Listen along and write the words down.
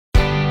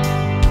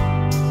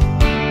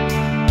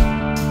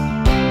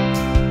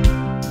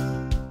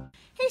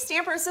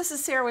Stampers, this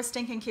is Sarah with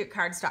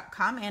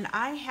Stinkincutecards.com, and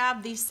I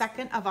have the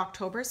 2nd of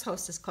October's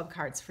Hostess Club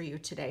cards for you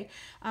today.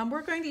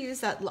 We're going to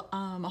use that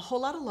A Whole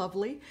Lot of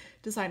Lovely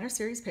designer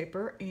series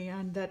paper,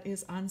 and that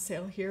is on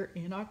sale here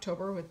in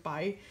October with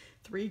buy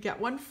 3 get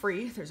 1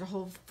 free. There's a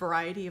whole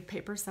variety of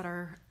papers that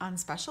are on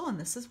special, and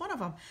this is one of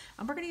them.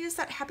 We're going to use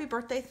that Happy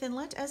Birthday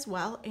Thinlet as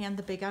well, and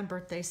the Big on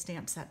Birthday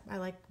stamp set. I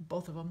like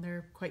both of them.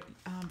 They're quite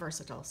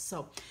versatile.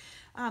 So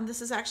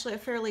this is actually a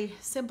fairly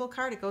simple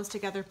card. It goes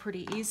together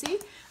pretty easy.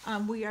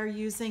 We are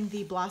using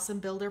the Blossom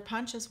Builder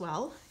Punch as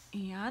well.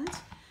 And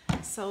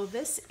so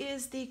this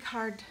is the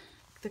card,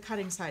 the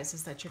cutting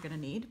sizes that you're going to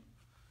need.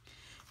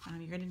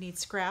 You're going to need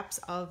scraps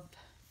of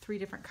 3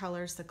 different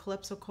colors, the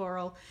Calypso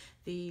Coral,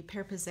 the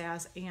Pear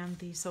Pizzazz, and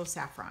the So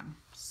Saffron.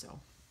 So,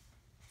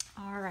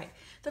 all right.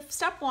 The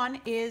step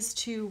 1 is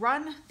to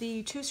run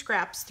the 2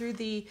 scraps through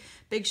the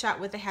Big Shot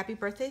with the Happy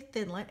Birthday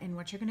Thinlet, and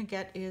what you're going to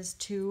get is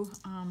 2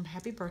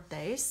 happy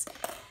birthdays.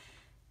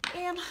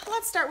 And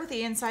let's start with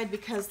the inside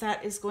because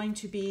that is going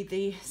to be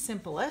the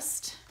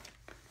simplest.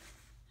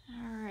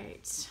 All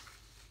right.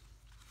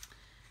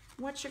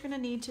 What you're going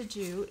to need to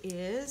do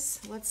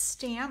is let's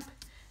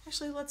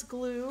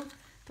glue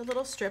the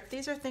little strip.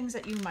 These are things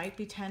that you might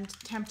be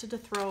tempted to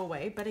throw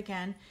away, but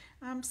again,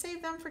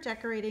 save them for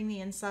decorating the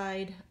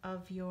inside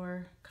of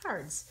your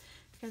cards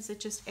because it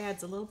just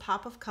adds a little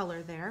pop of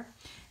color there.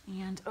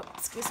 And, oh,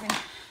 excuse me,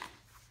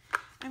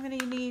 I'm going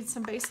to need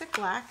some basic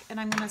black, and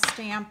I'm going to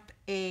stamp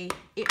a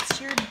 "It's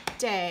Your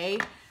Day,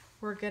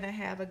 We're Going to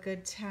Have a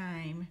Good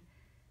Time"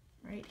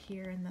 right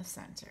here in the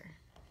center.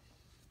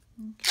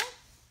 Okay.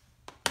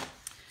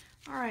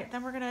 All right,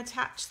 then we're going to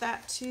attach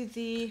that to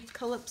the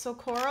Calypso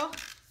Coral.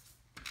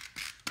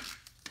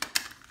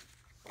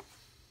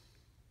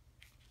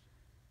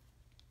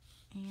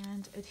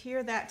 And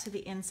adhere that to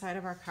the inside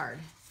of our card.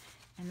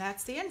 And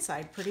that's the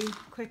inside, pretty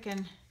quick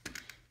and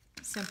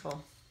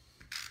simple.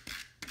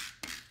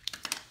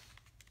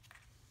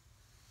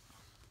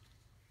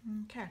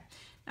 Okay,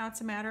 now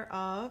it's a matter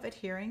of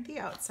adhering the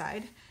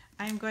outside.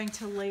 I'm going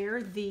to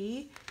layer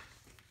the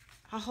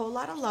A Whole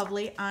Lot of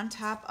Lovely on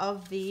top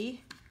of the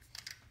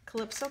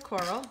Calypso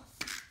Coral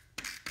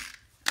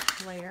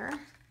layer.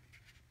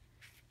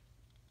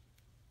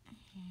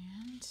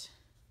 And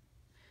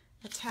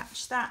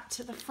attach that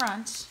to the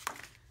front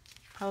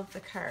of the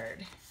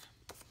card.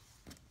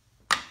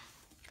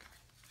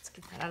 Let's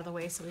get that out of the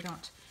way so we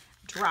don't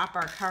drop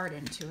our card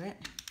into it,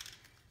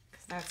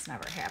 because that's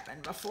never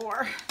happened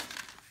before.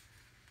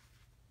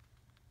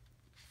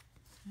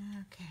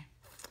 Okay.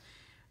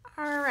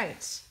 All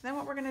right. Then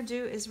what we're going to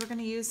do is we're going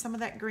to use some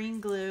of that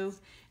green glue,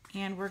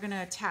 and we're going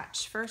to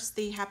attach first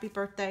the Happy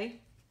Birthday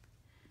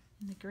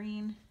in the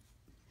green.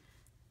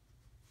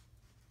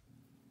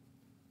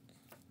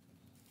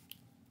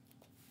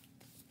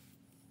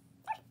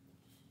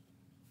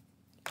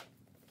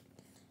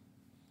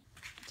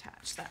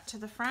 Attach that to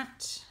the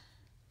front.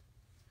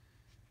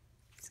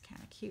 It's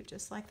kind of cute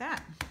just like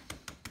that.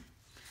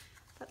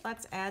 But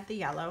let's add the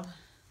yellow.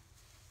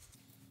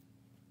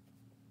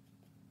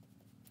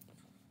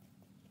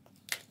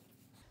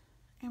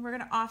 And we're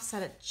going to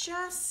offset it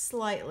just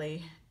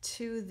slightly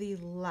to the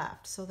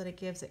left so that it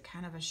gives it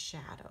kind of a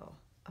shadow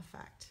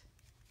effect.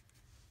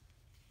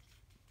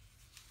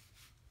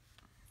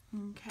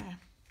 Okay.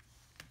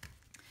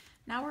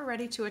 Now we're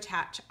ready to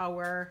attach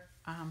our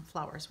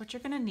flowers. What you're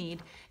going to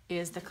need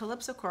is the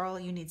Calypso Coral.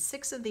 You need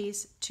 6 of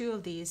these, 2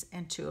 of these,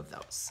 and 2 of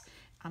those.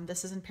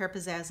 This is in Pear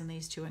Pizzazz and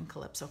these 2 in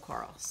Calypso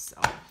Coral. So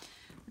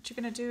what you're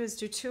going to do is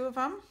do 2 of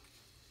them.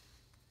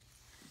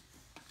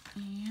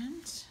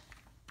 And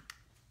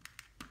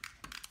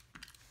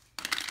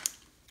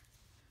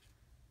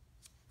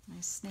my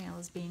snail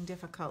is being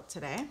difficult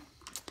today. I'm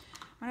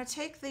going to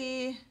take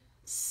the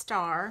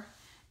star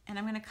and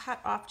I'm going to cut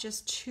off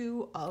just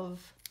 2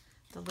 of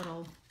the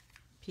little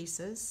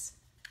pieces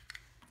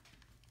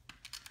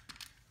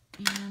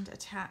and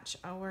attach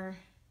our,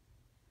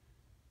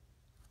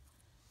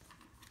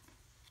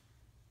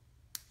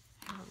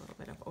 I have a little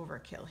bit of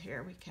overkill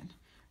here. We can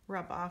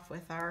rub off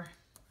with our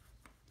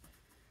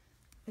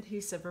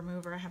adhesive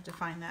remover. I have to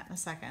find that in a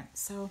second.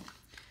 So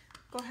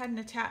go ahead and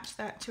attach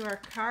that to our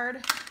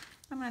card.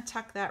 I'm going to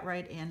tuck that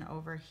right in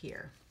over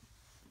here.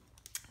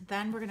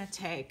 Then we're going to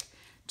take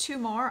 2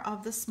 more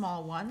of the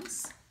small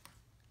ones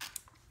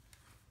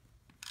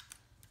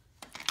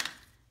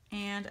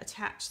and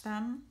attach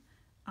them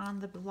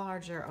on the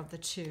larger of the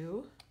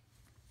 2.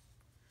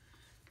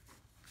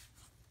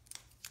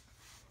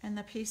 And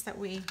the piece that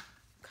we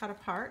cut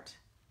apart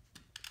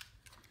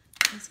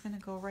is going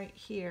to go right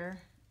here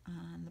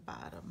on the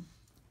bottom.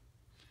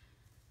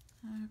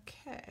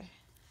 Okay,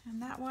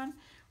 and that one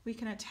we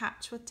can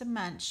attach with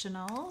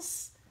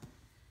dimensionals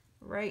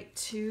right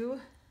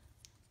to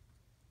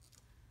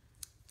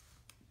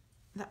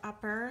the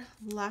upper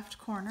left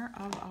corner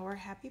of our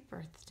Happy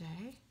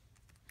Birthday.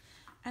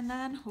 And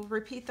then we'll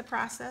repeat the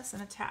process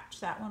and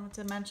attach that one with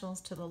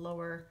dimensionals to the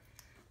lower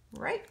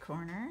right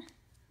corner.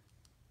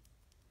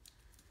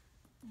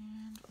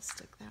 And we'll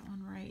stick that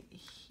one right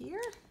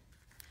here.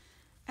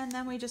 And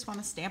then we just want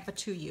to stamp a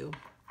 2U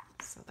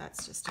So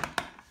that's just a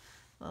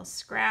little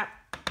scrap.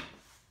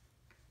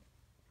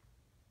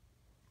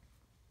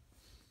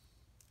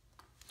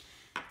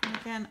 And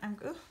again,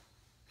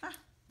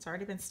 it's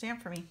already been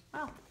stamped for me.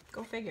 Well,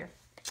 go figure.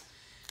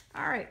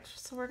 All right,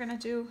 so we're gonna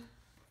do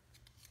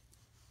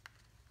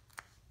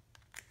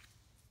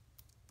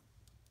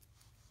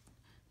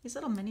these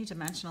little mini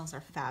dimensionals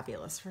are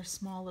fabulous for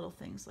small little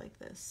things like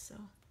this. So,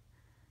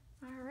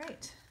 all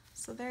right,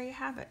 so there you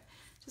have it.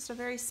 Just a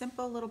very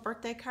simple little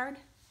birthday card,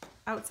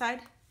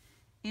 outside,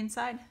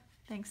 inside.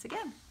 Thanks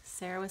again.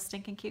 Sarah with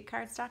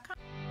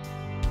StinkinCuteCards.com.